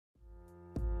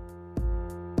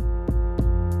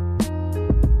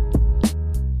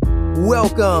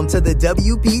Welcome to the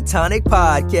WP Tonic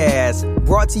Podcast,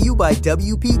 brought to you by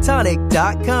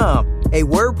WPTonic.com, a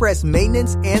WordPress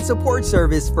maintenance and support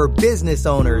service for business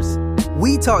owners.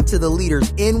 We talk to the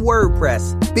leaders in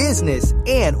WordPress, business,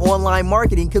 and online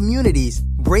marketing communities,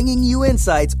 bringing you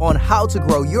insights on how to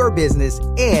grow your business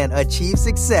and achieve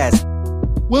success.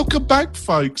 Welcome back,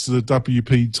 folks, to the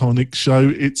WP Tonic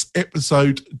Show. It's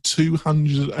episode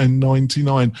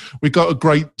 299. We've got a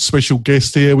great special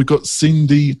guest here. We've got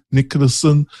Cindy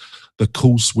Nicholson, the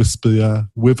Course Whisperer,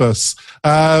 with us.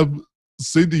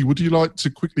 Cindy, would you like to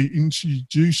quickly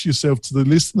introduce yourself to the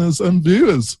listeners and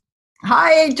viewers?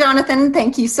 Hi, Jonathan.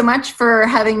 Thank you so much for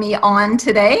having me on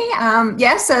today.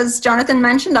 Yes, as Jonathan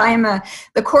mentioned, I am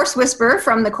the Course Whisperer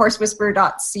from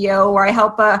thecoursewhisperer.co, where I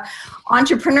help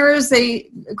entrepreneurs. They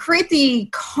create the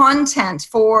content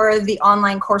for the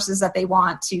online courses that they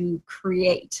want to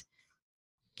create.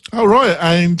 All right.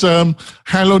 And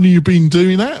how long have you been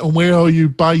doing that, and where are you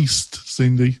based,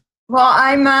 Cindy? Well,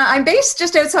 I'm based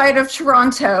just outside of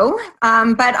Toronto,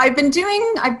 but I've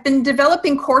been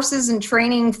developing courses and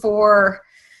training for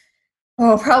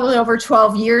probably over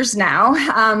 12 years now.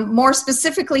 More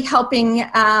specifically, helping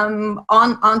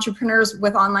entrepreneurs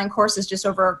with online courses just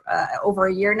over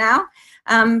a year now.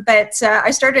 But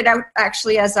I started out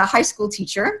actually as a high school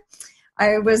teacher.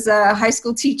 I was a high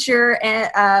school teacher and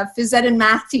a phys ed and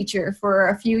math teacher for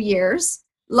a few years.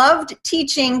 Loved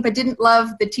teaching, but didn't love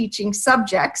the teaching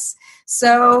subjects.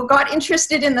 So got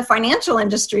interested in the financial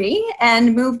industry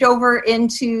and moved over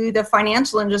into the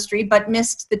financial industry, but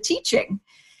missed the teaching.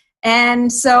 And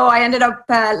so I ended up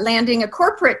landing a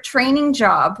corporate training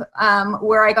job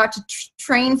where I got to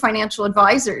train financial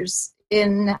advisors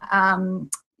in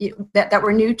that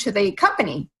were new to the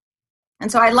company.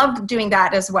 And so I loved doing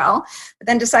that as well, but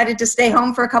then decided to stay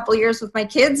home for a couple of years with my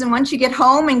kids. And once you get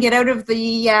home and get out of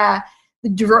the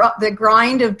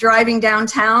grind of driving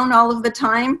downtown all of the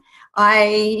time,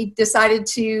 I decided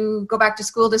to go back to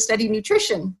school to study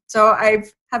nutrition. So I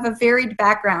have a varied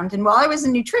background. And while I was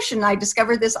in nutrition, I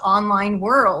discovered this online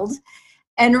world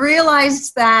and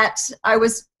realized that I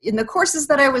was in the courses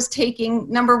that I was taking.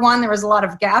 Number one, there was a lot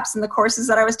of gaps in the courses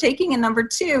that I was taking. And number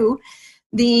two,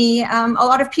 a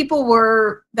lot of people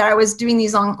that I was doing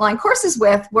these online courses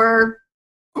with were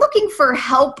looking for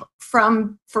help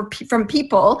from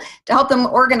people to help them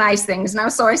organize things.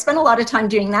 So I spent a lot of time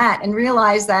doing that and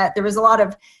realized that there was a lot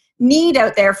of need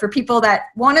out there for people that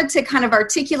wanted to kind of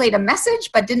articulate a message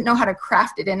but didn't know how to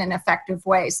craft it in an effective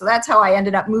way. So that's how I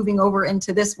ended up moving over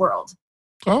into this world.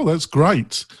 Oh, that's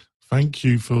great. Thank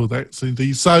you for that,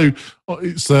 Cindy. So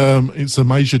it's a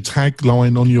major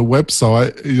tagline on your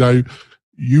website,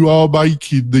 you are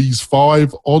making these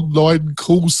 5 online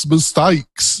course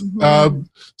mistakes. Mm-hmm.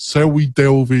 So we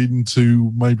delve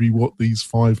into maybe what these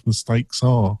 5 mistakes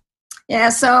are. Yeah,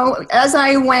 so as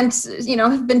I went,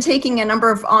 have been taking a number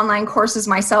of online courses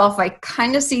myself, I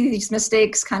kind of see these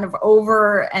mistakes kind of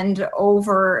over and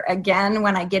over again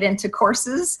when I get into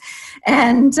courses.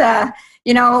 And,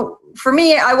 for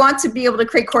me, I want to be able to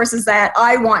create courses that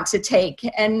I want to take.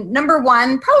 And number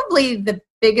one, probably the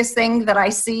biggest thing that I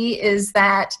see is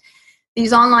that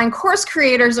these online course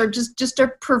creators are just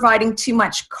providing too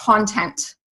much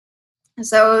content.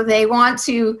 So they want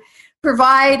to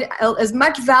provide as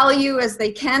much value as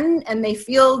they can, and they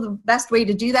feel the best way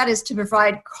to do that is to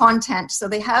provide content. So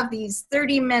they have these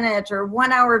 30-minute or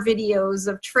 1-hour videos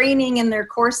of training in their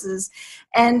courses,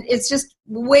 and it's just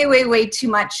way, way, way too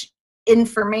much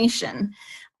information.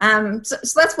 So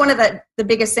that's one of the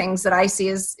biggest things that I see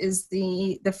is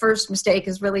the first mistake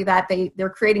is really that they're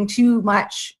creating too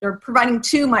much, they're providing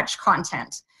too much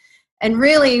content. And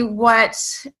really what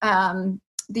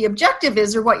the objective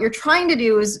is, or what you're trying to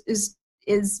do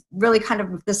is really kind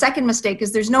of the second mistake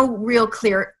is there's no real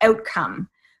clear outcome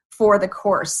for the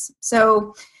course.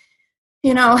 So,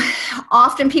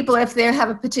 often people, if they have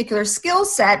a particular skill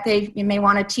set, you may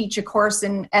want to teach a course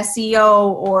in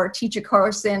SEO or teach a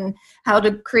course in how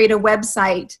to create a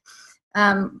website.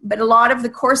 But a lot of the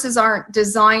courses aren't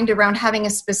designed around having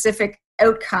a specific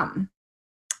outcome.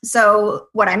 So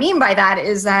what I mean by that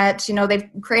is that, they've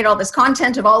created all this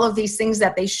content of all of these things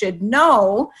that they should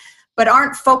know, but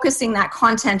aren't focusing that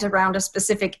content around a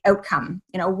specific outcome.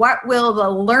 What will the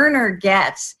learner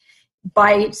get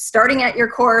by starting at your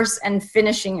course and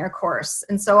finishing your course?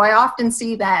 And so I often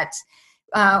see that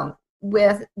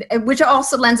which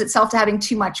also lends itself to having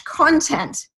too much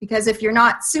content, because if you're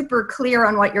not super clear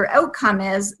on what your outcome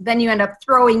is, then you end up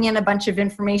throwing in a bunch of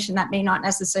information that may not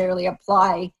necessarily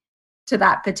apply to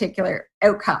that particular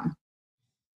outcome.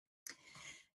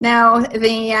 Now,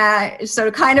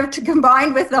 so kind of to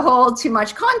combine with the whole too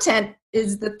much content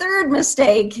is the third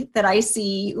mistake that I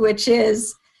see, which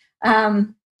is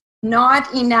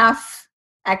not enough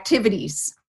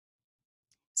activities.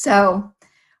 So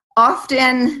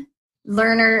often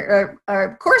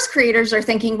or course creators are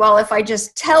thinking, well, if I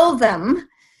just tell them,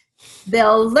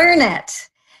 they'll learn it.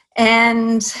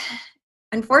 And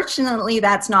unfortunately,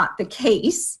 that's not the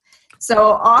case.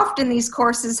 So often these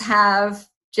courses have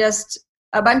just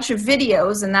a bunch of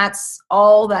videos, and that's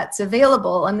all that's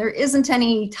available. And there isn't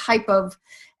any type of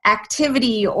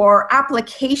activity or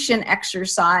application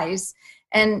exercise.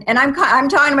 And I'm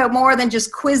talking about more than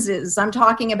just quizzes. I'm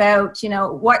talking about,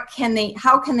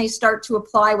 how can they start to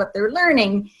apply what they're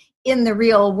learning in the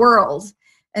real world?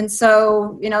 And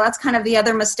so, that's kind of the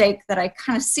other mistake that I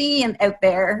kind of see out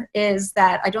there, is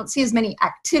that I don't see as many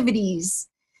activities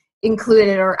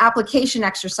included or application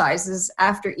exercises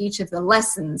after each of the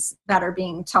lessons that are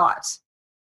being taught.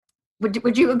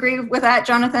 Would you agree with that,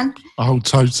 Jonathan? Oh,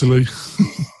 totally.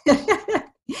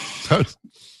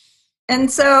 And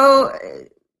so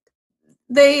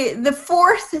the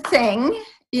fourth thing,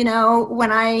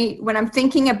 when I'm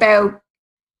thinking about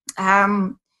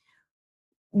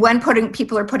when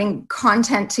people are putting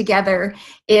content together,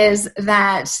 is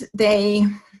that they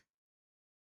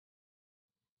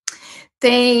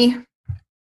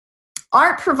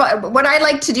aren't provide. What I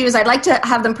like to do is I'd like to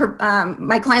have them,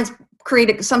 my clients,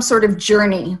 create some sort of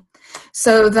journey,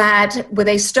 so that when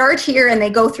they start here and they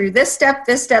go through this step,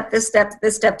 this step, this step,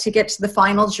 this step to get to the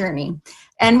final journey.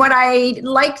 And what I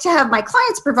like to have my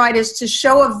clients provide is to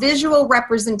show a visual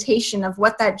representation of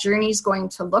what that journey is going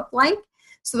to look like,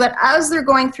 so that as they're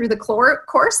going through the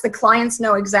course, the clients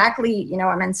know exactly,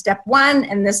 I'm in step 1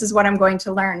 and this is what I'm going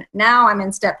to learn. Now I'm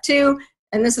in step 2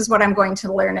 and this is what I'm going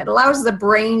to learn. It allows the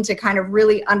brain to kind of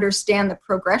really understand the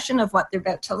progression of what they're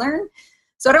about to learn.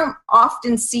 So I don't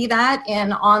often see that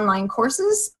in online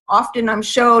courses. Often I'm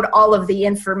showed all of the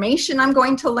information I'm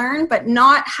going to learn, but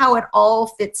not how it all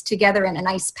fits together in a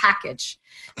nice package.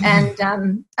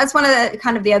 And that's one of the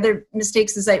kind of the other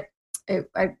mistakes, is I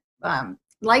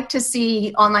like to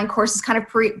see online courses kind of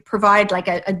provide like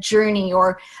a journey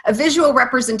or a visual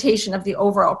representation of the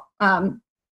overall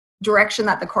direction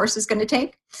that the course is going to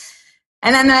take.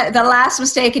 And then the last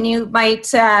mistake, and you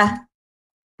might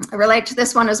relate to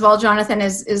this one as well, Jonathan,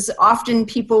 is often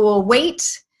people will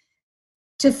wait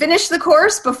to finish the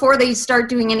course before they start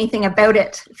doing anything about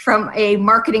it from a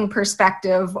marketing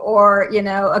perspective or,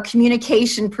 a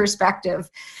communication perspective.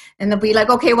 And they'll be like,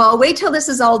 okay, well, I'll wait till this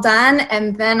is all done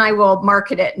and then I will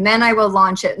market it and then I will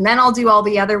launch it and then I'll do all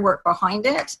the other work behind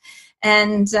it.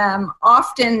 And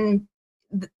often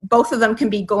both of them can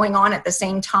be going on at the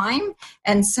same time.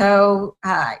 And so,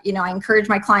 I encourage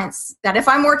my clients that if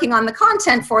I'm working on the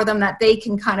content for them, that they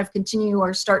can kind of continue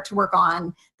or start to work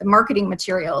on the marketing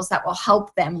materials that will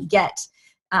help them get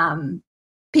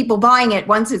people buying it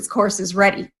once its course is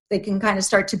ready. They can kind of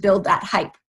start to build that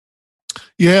hype.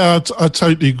 Yeah, I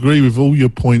totally agree with all your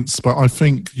points, but I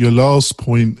think your last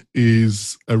point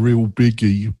is a real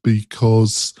biggie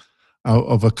because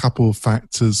of a couple of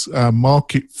factors.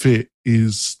 Market fit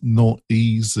is not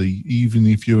easy, even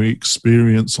if you're an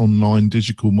experienced online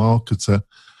digital marketer.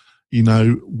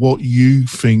 What you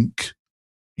think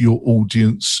your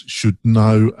audience should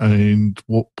know and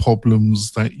what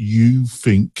problems that you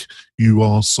think you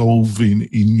are solving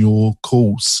in your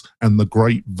course and the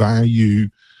great value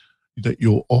that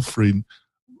you're offering.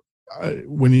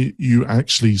 When you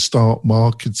actually start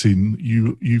marketing,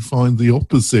 you find the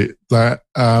opposite, that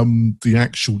the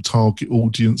actual target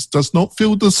audience does not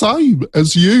feel the same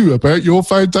as you about your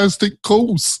fantastic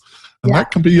course. And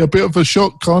that can be a bit of a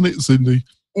shock, can't it, Cindy?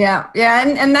 Yeah.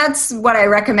 And that's what I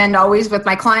recommend always with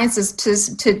my clients, is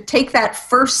to take that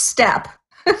first step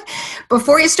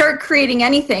before you start creating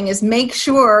anything, is make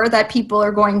sure that people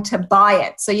are going to buy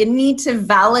it. So you need to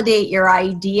validate your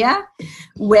idea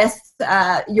with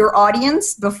your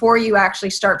audience before you actually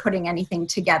start putting anything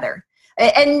together.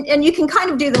 And you can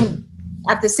kind of do them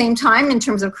at the same time in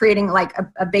terms of creating like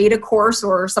a beta course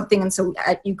or something, and so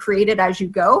you create it as you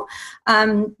go.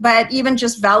 But even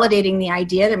just validating the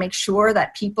idea to make sure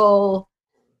that people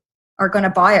are going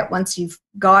to buy it once you've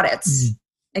got it. Mm-hmm.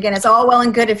 Again, it's all well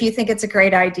and good if you think it's a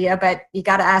great idea, but you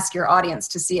got to ask your audience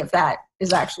to see if that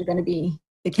is actually going to be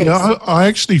the case. Yeah, I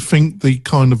actually think the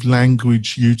kind of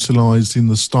language utilized in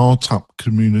the startup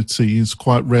community is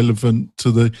quite relevant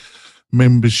to the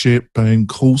membership and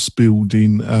course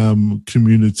building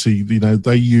community.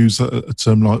 They use a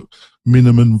term like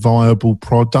minimum viable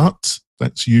product.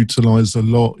 That's utilized a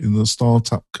lot in the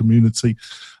startup community.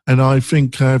 And I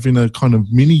think having a kind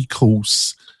of mini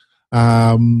course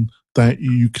that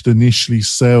you could initially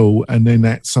sell, and then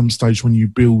at some stage when you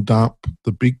build up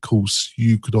the big course,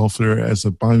 you could offer it as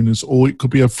a bonus, or it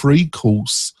could be a free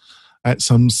course at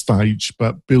some stage,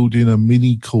 but build in a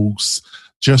mini course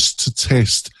just to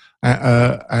test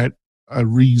at a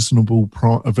reasonable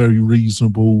a very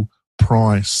reasonable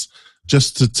price,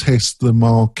 just to test the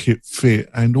market fit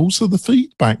and also the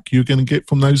feedback you're going to get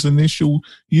from those initial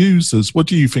users. What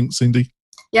do you think, Cindy?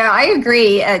 Yeah, I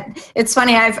agree. It's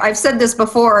funny. I've said this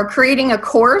before. Creating a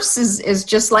course is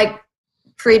just like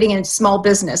creating a small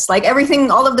business. Like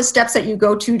everything, all of the steps that you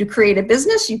go to create a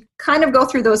business, you kind of go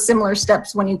through those similar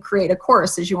steps when you create a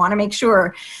course. Is you want to make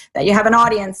sure that you have an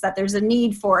audience, that there's a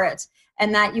need for it,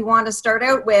 and that you want to start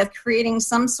out with creating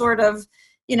some sort of,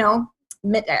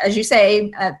 as you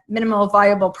say, a minimal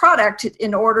viable product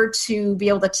in order to be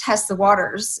able to test the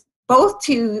waters, both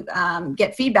to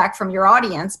get feedback from your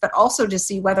audience, but also to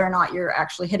see whether or not you're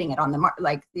actually hitting it on the mark,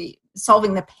 like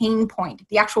solving the pain point,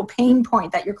 the actual pain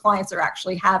point that your clients are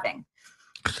actually having.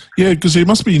 Yeah, because it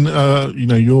must be,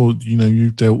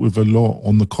 you've dealt with a lot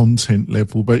on the content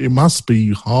level, but it must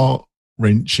be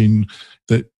heart-wrenching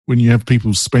that when you have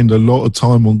people spend a lot of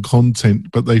time on content,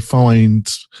 but they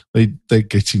find they're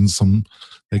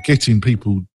getting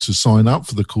people to sign up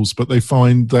for the course, but they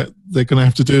find that they're going to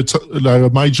have to do a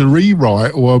major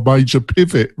rewrite or a major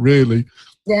pivot, really.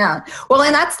 Yeah. Well,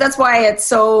 and that's why it's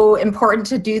so important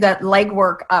to do that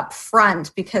legwork up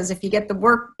front, because if you get the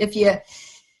work, if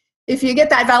you get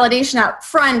that validation up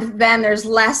front, then there's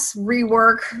less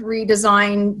rework,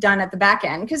 redesign done at the back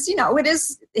end, because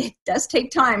it does take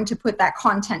time to put that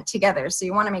content together. So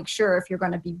you want to make sure if you're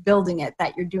going to be building it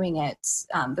that you're doing it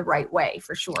the right way,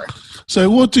 for sure.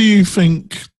 So what do you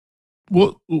think?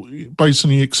 What, based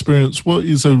on your experience, what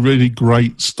is a really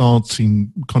great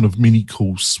starting kind of mini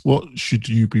course? What should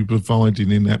you be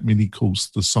providing in that mini course?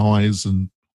 The size and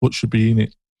what should be in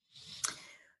it?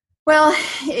 Well,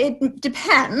 it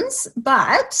depends,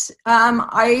 but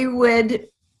I would,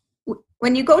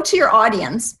 when you go to your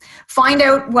audience, find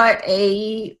out what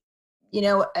an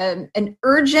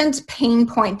urgent pain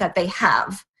point that they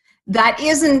have that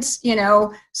isn't,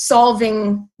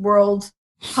 solving world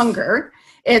hunger.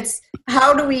 It's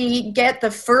how do we get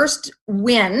the first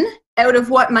win out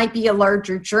of what might be a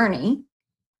larger journey,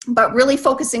 but really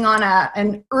focusing on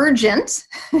an urgent,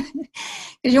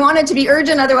 because you want it to be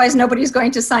urgent, otherwise nobody's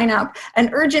going to sign up, an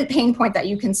urgent pain point that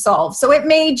you can solve. So it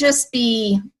may just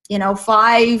be,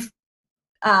 5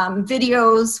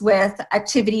 videos with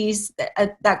activities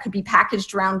that could be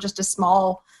packaged around just a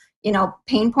small,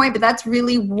 pain point, but that's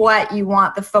really what you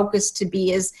want the focus to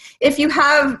be. Is if you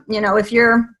have, if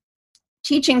you're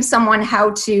teaching someone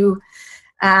how to,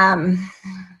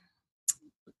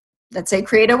 let's say,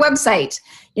 create a website,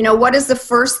 what is the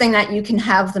first thing that you can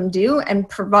have them do and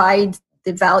provide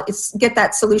the value, get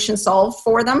that solution solved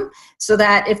for them, so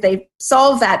that if they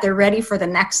solve that, they're ready for the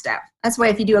next step. That's why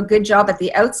if you do a good job at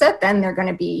the outset, then they're going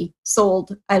to be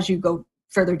sold as you go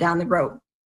further down the road.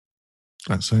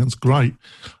 That sounds great.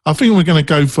 I think we're going to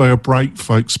go for a break,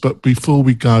 folks. But before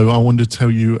we go, I want to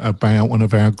tell you about one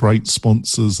of our great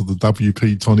sponsors of the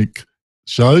WP Tonic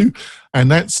show, and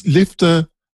that's Lifter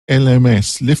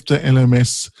LMS. Lifter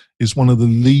LMS is one of the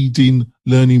leading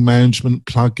learning management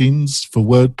plugins for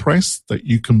WordPress that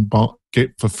you can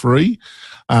get for free.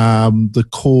 The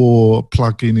core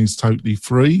plugin is totally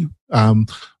free.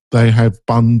 They have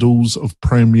bundles of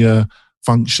Premier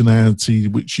functionality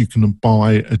which you can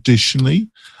buy additionally,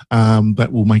 that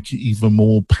will make it even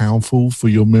more powerful for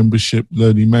your membership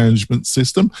learning management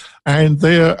system. And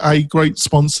they're a great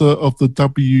sponsor of the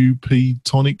WP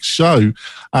Tonic show.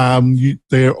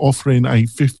 They're offering a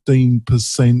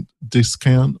 15%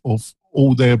 discount off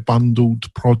all their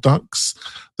bundled products,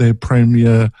 their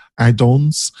Premier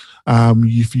add-ons.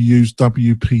 If you use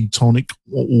WP Tonic,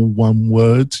 all one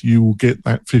word, you will get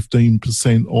that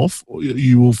 15% off.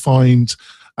 You will find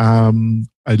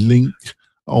a link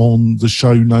on the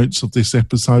show notes of this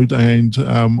episode and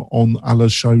on other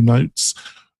show notes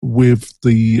with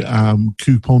the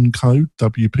coupon code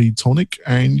WP Tonic,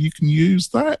 and you can use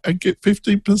that and get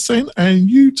 15% and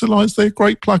utilize their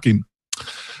great plugin.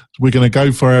 We're going to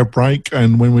go for our break,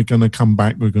 and when we're going to come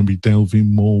back, we're going to be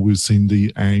delving more with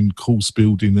Cindy and course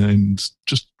building and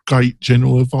just great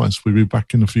general advice. We'll be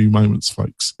back in a few moments,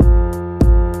 folks.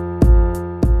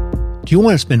 Do you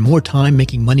want to spend more time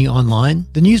making money online?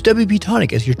 Then use WP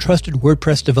Tonic as your trusted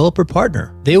WordPress developer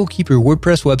partner. They will keep your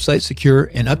WordPress website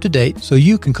secure and up to date so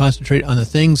you can concentrate on the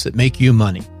things that make you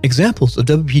money. Examples of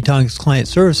WP Tonic's client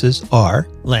services are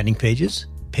landing pages,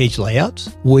 page layouts,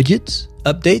 widgets,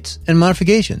 updates, and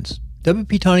modifications.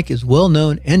 WP Tonic is well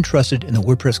known and trusted in the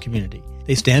WordPress community.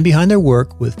 They stand behind their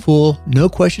work with full, no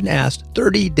question asked,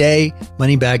 30-day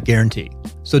money-back guarantee.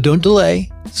 So don't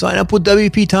delay. Sign up with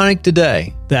WP Tonic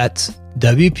today. That's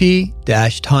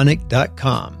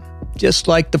WP-Tonic.com. Just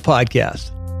like the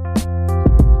podcast.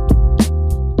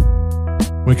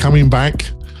 We're coming back.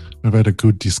 We've had a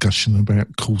good discussion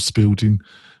about course building.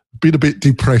 Been a bit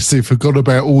depressive. Forgot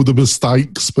about all the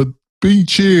mistakes, but be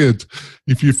cheered.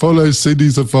 If you follow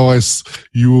Cindy's advice,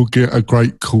 you will get a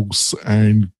great course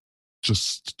and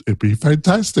it'll be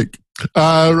fantastic.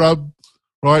 Right,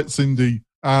 Cindy.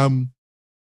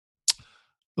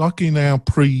 Like in our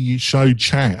pre-show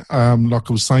chat, like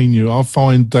I was saying, I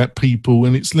find that people,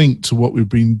 and it's linked to what we've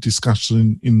been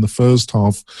discussing in the first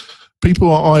half,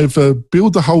 people either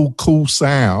build the whole course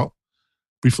out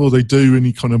before they do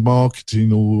any kind of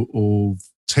marketing or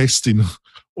testing,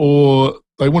 or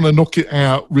they want to knock it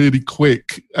out really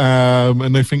quick,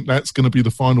 and they think that's going to be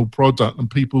the final product, and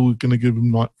people are going to give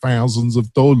them like thousands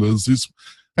of dollars.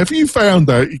 Have you found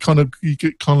that you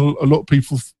get kind of a lot of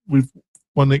people with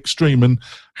one extreme, and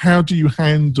how do you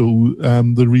handle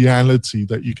the reality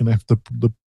that you're going to have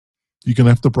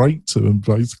to break to them,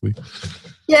 basically?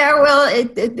 Yeah, well,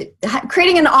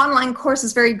 creating an online course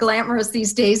is very glamorous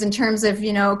these days in terms of,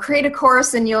 create a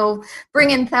course and you'll bring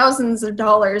in thousands of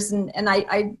dollars. And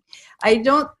I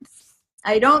don't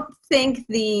think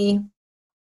the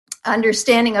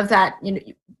understanding of that,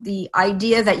 the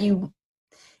idea that in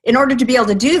order to be able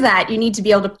to do that, you need to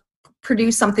be able to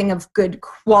produce something of good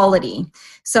quality.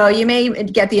 So you may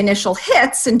get the initial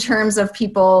hits in terms of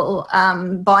people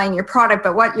buying your product,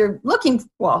 but what you're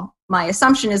my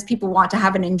assumption is people want to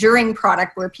have an enduring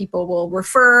product where people will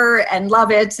refer and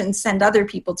love it and send other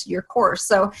people to your course.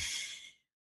 So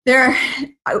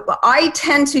I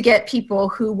tend to get people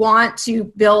who want to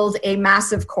build a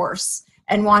massive course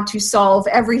and want to solve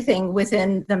everything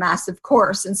within the massive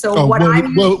course. And so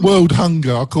world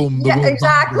hunger, I call them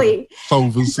exactly.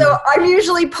 Solvers. So I'm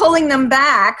usually pulling them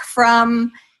back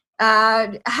from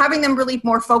having them really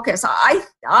more focused.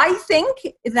 I think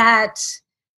that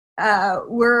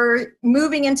we're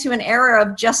moving into an era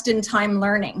of just-in-time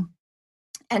learning.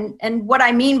 And what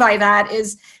I mean by that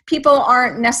is people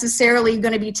aren't necessarily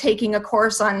going to be taking a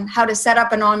course on how to set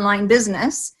up an online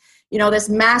business, this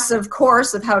massive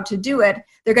course of how to do it.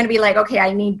 They're going to be like, okay,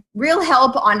 I need real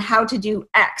help on how to do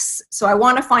X. So I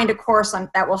want to find a course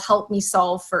that will help me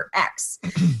solve for X.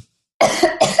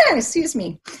 Excuse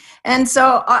me. And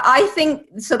so I think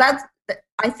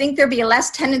there'd be a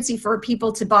less tendency for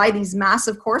people to buy these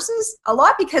massive courses, a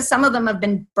lot because some of them have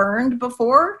been burned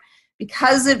before,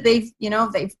 because they've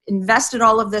invested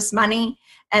all of this money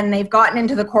and they've gotten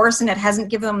into the course and it hasn't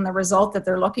given them the result that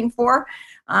they're looking for.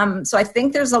 So I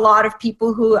think there's a lot of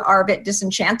people who are a bit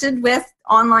disenchanted with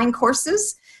online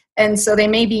courses, and so they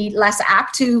may be less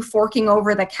apt to forking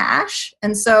over the cash.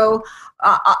 And so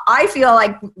I feel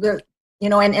like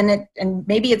and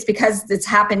maybe it's because it's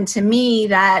happened to me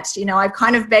that, I've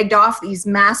kind of begged off these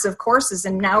massive courses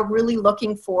and now really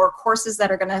looking for courses that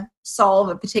are going to solve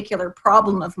a particular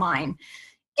problem of mine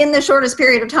in the shortest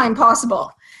period of time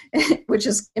possible, which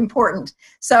is important.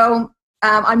 So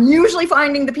I'm usually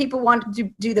finding the people want to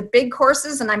do the big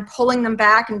courses, and I'm pulling them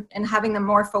back and having them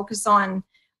more focus on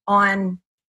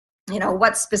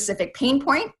what specific pain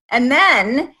point. And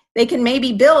then they can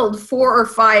maybe build 4 or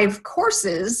 5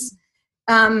 courses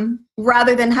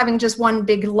rather than having just one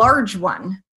big, large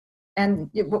one. And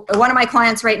one of my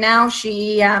clients right now,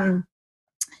 she's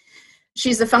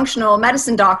a functional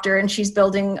medicine doctor, and she's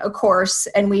building a course,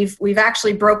 and we've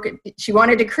actually broken. She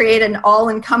wanted to create an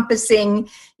all-encompassing,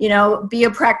 be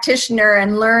a practitioner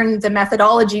and learn the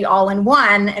methodology all in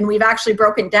one. And we've actually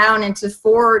broken down into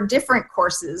 4 different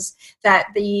courses that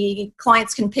the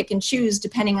clients can pick and choose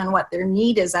depending on what their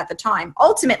need is at the time.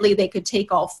 Ultimately, they could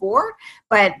take all 4,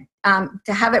 but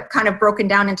to have it kind of broken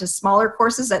down into smaller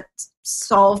courses that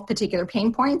solve particular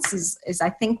pain points is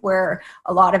I think where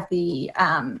a lot of the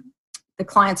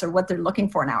clients are what they're looking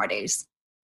for nowadays.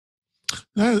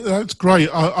 That's great.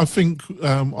 I think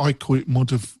I call it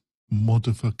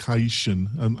modification,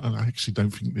 and I actually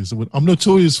don't think there's a word. I'm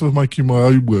notorious for making my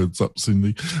own words up,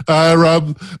 Cindy.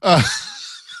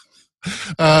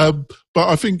 But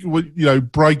I think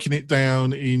breaking it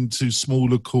down into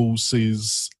smaller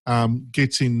courses,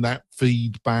 getting that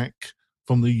feedback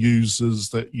from the users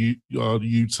that you are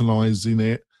utilising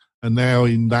it, and now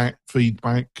in that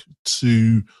feedback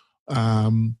to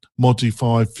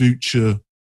modify future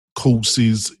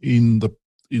courses in the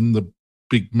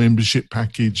big membership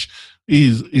package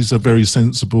is a very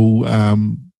sensible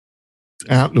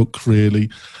outlook,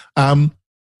 really.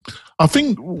 I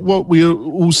think what we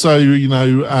also,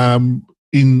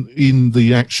 in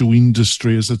the actual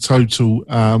industry as a total,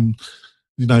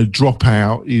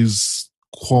 dropout is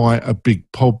quite a big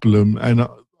problem, and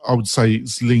I would say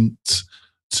it's linked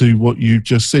to what you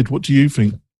just said. What do you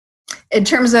think? In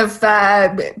terms of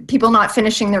people not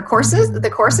finishing their courses,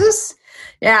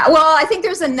 Yeah, well, I think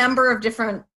there's a number of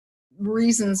different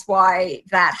reasons why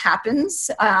that happens.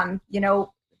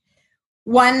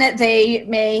 One, they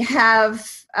may have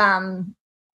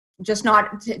just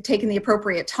not taken the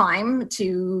appropriate time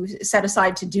to set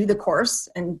aside to do the course,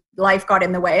 and life got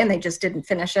in the way and they just didn't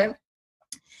finish it.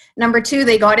 Number two,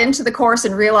 they got into the course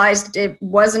and realized it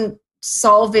wasn't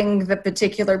solving the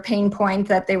particular pain point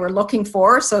that they were looking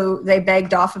for, so they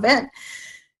begged off of it.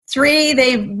 Three,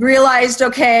 they realized,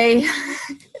 okay,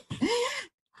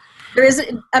 there is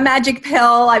a magic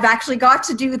pill. I've actually got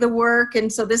to do the work,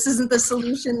 and so this isn't the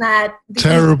solution that...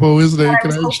 Terrible, isn't it? You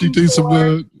can actually do some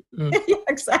work. Yeah,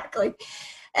 exactly.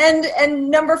 And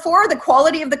number four, the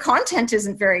quality of the content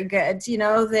isn't very good.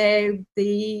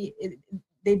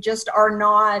 They just are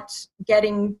not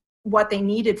getting what they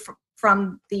needed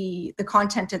from the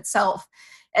content itself.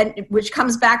 And which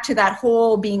comes back to that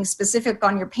whole being specific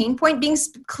on your pain point, being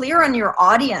clear on your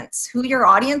audience, who your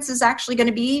audience is actually going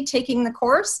to be taking the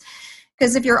course.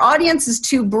 Because if your audience is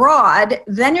too broad,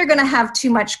 then you're going to have too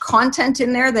much content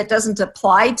in there that doesn't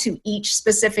apply to each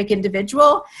specific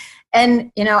individual.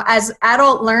 And, as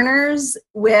adult learners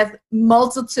with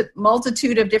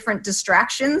multitude of different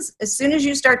distractions, as soon as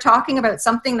you start talking about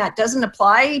something that doesn't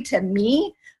apply to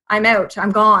me, I'm out,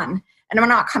 I'm gone, and I'm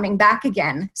not coming back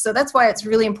again. So that's why it's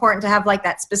really important to have like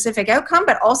that specific outcome,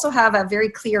 but also have a very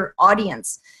clear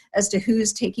audience as to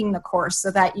who's taking the course so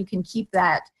that you can keep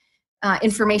that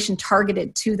information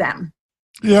targeted to them.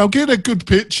 Yeah, I'll get a good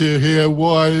picture here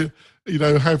why,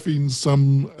 having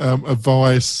some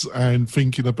advice and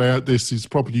thinking about this is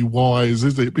probably wise,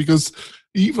 is it? Because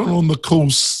even on the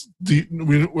course,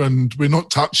 we're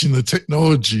not touching the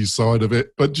technology side of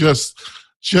it, but just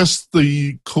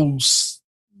the course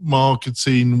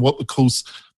marketing,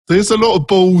 there's a lot of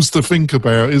balls to think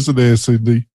about, isn't there,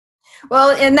 Cindy?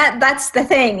 Well, and that's the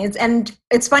thing.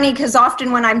 It's funny because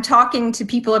often when I'm talking to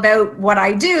people about what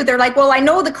I do, they're like, well, I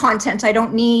know the content. I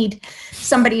don't need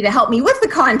somebody to help me with the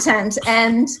content.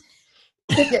 And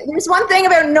there's one thing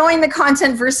about knowing the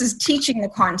content versus teaching the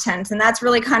content. And that's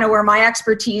really kind of where my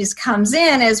expertise comes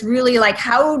in, is really like,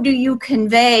 how do you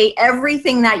convey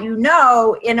everything that you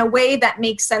know in a way that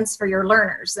makes sense for your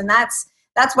learners? And that's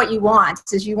what you want,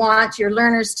 is you want your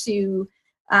learners to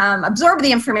absorb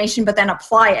the information, but then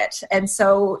apply it. And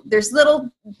so there's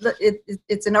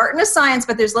it's an art and a science,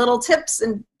 but there's little tips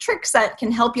and tricks that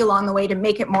can help you along the way to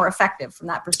make it more effective from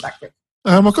that perspective.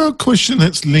 I've got a question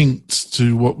that's linked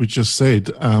to what we just said.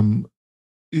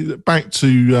 Back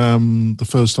to the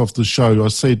first half of the show, I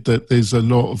said that there's a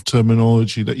lot of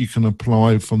terminology that you can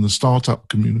apply from the startup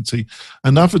community.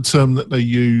 Another term that they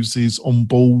use is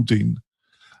onboarding.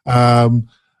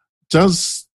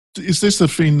 Is this a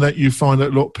thing that you find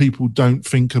that a lot of people don't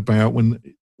think about when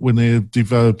they're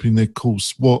developing their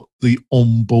course, what the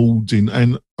onboarding?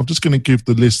 And I'm just going to give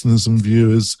the listeners and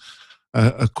viewers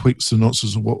a quick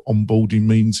synopsis of what onboarding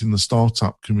means in the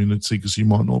startup community, because you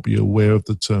might not be aware of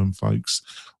the term, folks.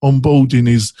 Onboarding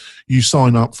is you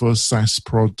sign up for a SaaS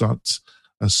product,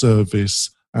 a service,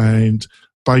 and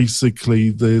basically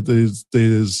there's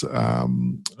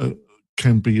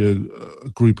can be a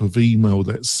group of email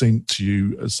that's sent to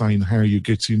you saying how you're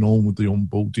getting on with the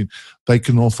onboarding. They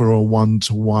can offer a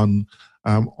one-to-one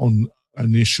on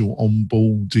initial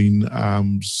onboarding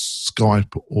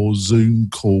Skype or Zoom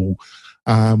call.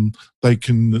 They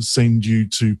can send you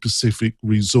to specific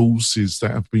resources that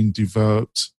have been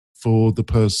developed for the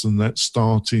person that's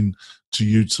starting to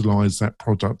utilize that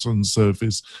product and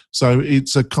service. So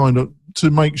it's a kind of to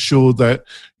make sure that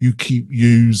you keep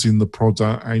using the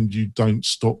product and you don't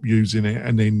stop using it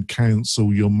and then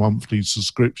cancel your monthly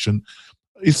subscription.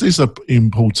 Is this an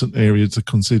important area to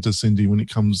consider, Cindy, when it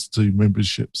comes to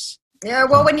memberships? Yeah,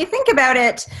 well, when you think about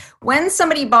it, when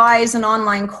somebody buys an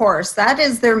online course, that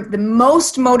is the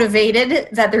most motivated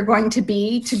that they're going to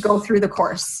be to go through the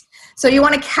course. So you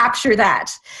want to capture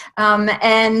that.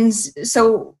 And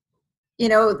so,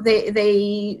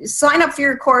 they sign up for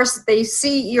your course, they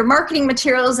see your marketing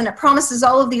materials, and it promises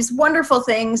all of these wonderful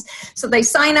things. So they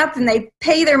sign up and they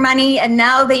pay their money, and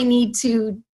now they need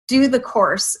to do the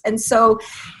course. And so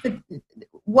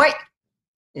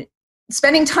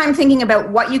spending time thinking about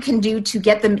what you can do to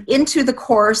get them into the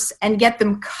course and get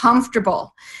them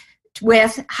comfortable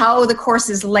with how the course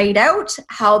is laid out,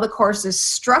 how the course is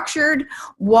structured,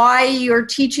 why you're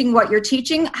teaching what you're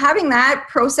teaching. Having that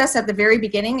process at the very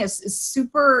beginning is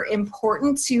super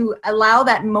important to allow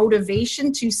that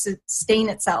motivation to sustain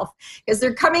itself. Because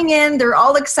they're coming in, they're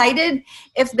all excited.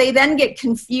 If they then get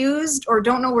confused or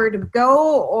don't know where to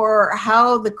go or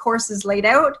how the course is laid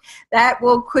out, that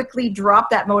will quickly drop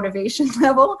that motivation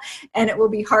level, and it will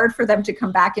be hard for them to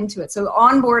come back into it. So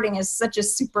onboarding is such a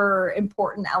super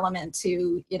important element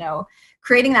to,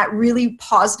 creating that really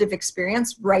positive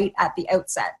experience right at the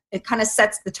outset. It kind of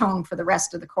sets the tone for the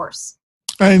rest of the course.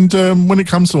 And when it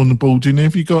comes to onboarding,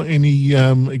 have you got any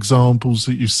examples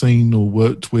that you've seen or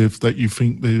worked with that you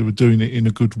think they were doing it in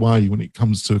a good way when it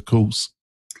comes to a course?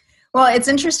 Well, it's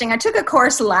interesting. I took a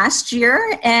course last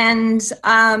year, and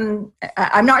I'm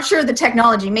not sure the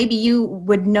technology. Maybe you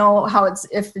would know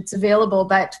if it's available.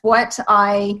 But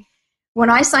when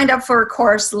I signed up for a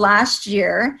course last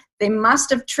year, they must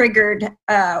have triggered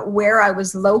where I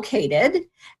was located,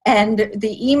 and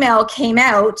the email came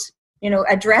out,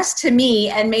 addressed to me,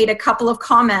 and made a couple of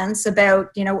comments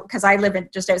about, because I live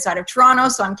just outside of Toronto,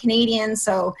 so I'm Canadian,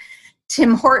 so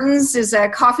Tim Hortons is a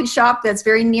coffee shop that's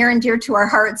very near and dear to our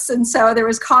hearts. And so there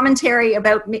was commentary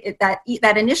about me,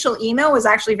 that initial email was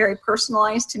actually very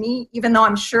personalized to me, even though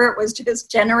I'm sure it was just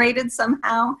generated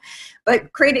somehow.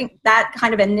 But creating that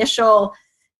kind of initial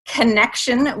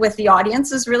connection with the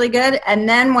audience is really good. And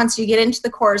then once you get into the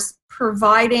course,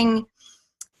 providing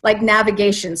like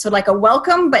navigation. So like a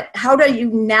welcome, but how do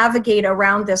you navigate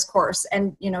around this course?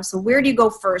 And, so where do you go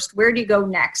first? Where do you go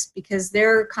next? Because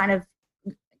they're kind of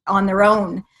on their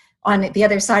own on the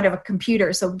other side of a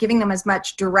computer. So giving them as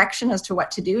much direction as to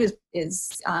what to do is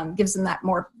gives them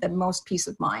the most peace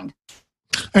of mind.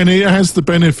 And it has the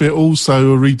benefit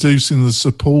also of reducing the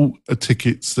support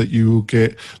tickets that you will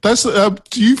get. That's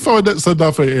do you find that's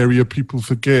another area people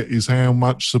forget, is how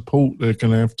much support they're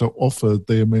going to have to offer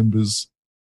their members?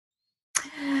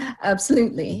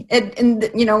 Absolutely.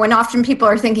 When often people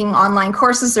are thinking online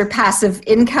courses are passive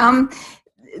income,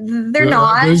 they're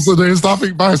not. There's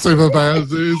nothing passive about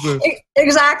it, is it?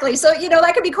 Exactly. So,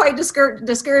 that can be quite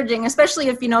discouraging, especially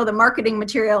if, the marketing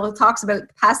material talks about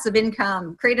passive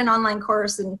income, create an online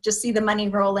course and just see the money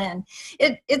roll in.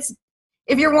 It's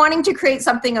if you're wanting to create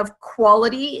something of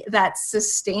quality that's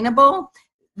sustainable,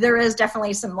 there is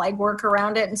definitely some legwork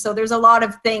around it. And so there's a lot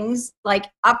of things like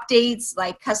updates,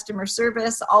 like customer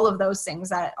service, all of those things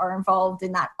that are involved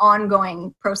in that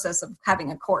ongoing process of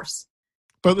having a course.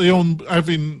 But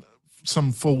having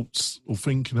some thoughts or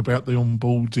thinking about the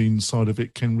onboarding side of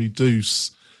it can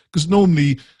reduce, because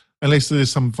normally, unless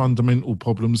there's some fundamental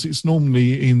problems, it's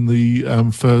normally in the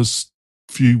first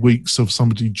few weeks of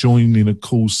somebody joining a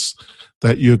course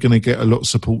that you're going to get a lot of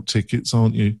support tickets,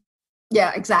 aren't you?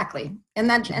 Yeah, exactly. One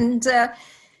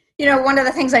of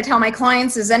the things I tell my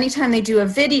clients is anytime they do a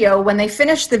video, when they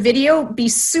finish the video, be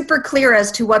super clear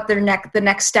as to what the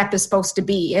next step is supposed to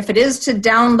be. If it is to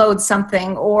download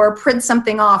something or print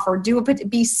something off or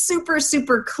be super,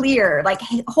 super clear, like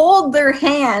hold their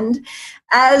hand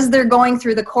as they're going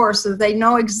through the course so they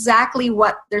know exactly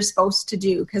what they're supposed to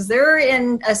do, because they're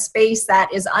in a space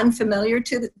that is unfamiliar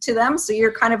to them. So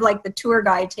you're kind of like the tour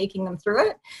guide taking them through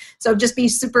it. So just be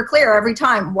super clear every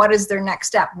time. What is their next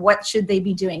step? What should they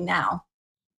be doing now?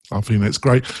 I think that's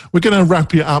great. We're going to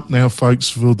wrap it up now, folks,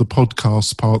 for the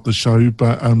podcast part of the show.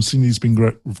 But Cindy's been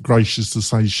gracious to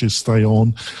say she'll stay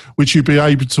on, which you'll be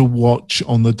able to watch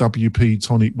on the WP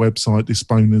Tonic website, this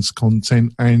bonus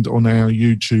content, and on our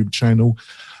YouTube channel.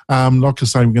 Like I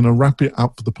say, we're going to wrap it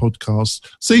up for the podcast.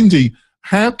 Cindy,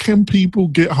 how can people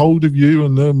get hold of you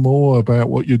and learn more about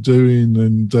what you're doing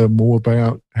and more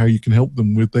about how you can help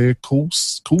them with their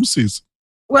courses?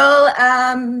 Well,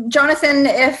 Jonathan,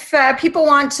 if people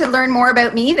want to learn more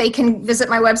about me, they can visit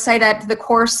my website at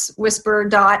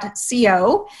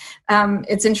thecoursewhisperer.co.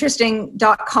 It's interesting,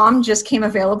 .com just came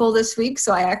available this week,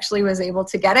 so I actually was able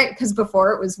to get it because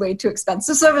before it was way too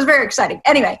expensive, so it was very exciting.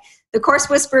 Anyway,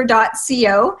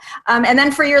 thecoursewhisperer.co. And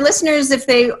then for your listeners, if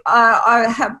they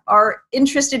are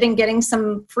interested in getting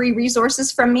some free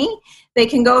resources from me, they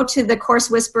can go to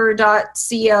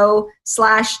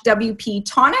thecoursewhisperer.co/WP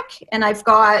Tonic. And I've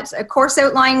got a course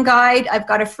outline guide. I've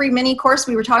got a free mini course.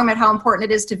 We were talking about how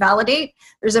important it is to validate.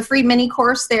 There's a free mini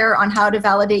course there on how to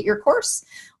validate your course.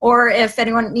 Or if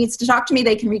anyone needs to talk to me,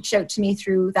 they can reach out to me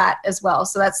through that as well.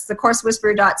 So that's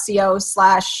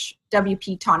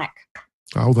thecoursewhisperer.co/WP Tonic.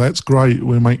 Oh, that's great.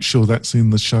 We'll make sure that's in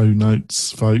the show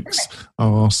notes, folks. Perfect.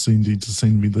 I'll ask Cindy to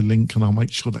send me the link and I'll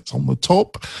make sure that's on the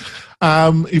top.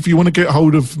 If you want to get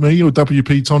hold of me or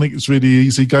WP Tonic, it's really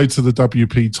easy. Go to the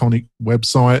WP Tonic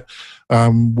website.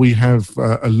 We have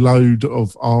a load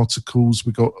of articles.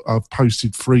 I've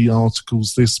posted 3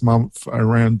 articles this month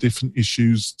around different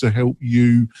issues to help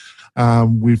you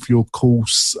with your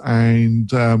course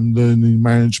and learning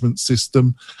management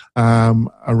system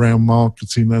around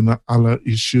marketing and other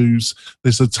issues.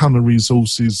 There's a ton of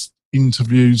resources,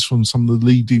 interviews from some of the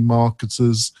leading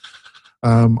marketers.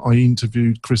 I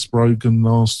interviewed Chris Brogan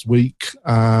last week.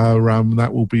 That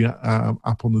will be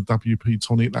up on the WP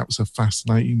Tonic. That was a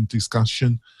fascinating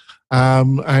discussion.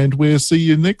 And we'll see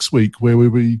you next week, where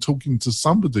we'll be talking to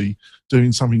somebody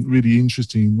doing something really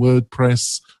interesting,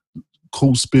 WordPress,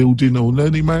 course building, or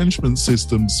learning management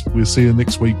systems. We'll see you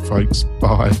next week, folks.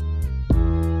 Bye.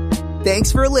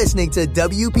 Thanks for listening to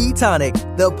WP Tonic,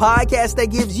 the podcast that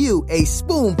gives you a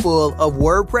spoonful of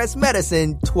WordPress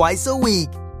medicine twice a week.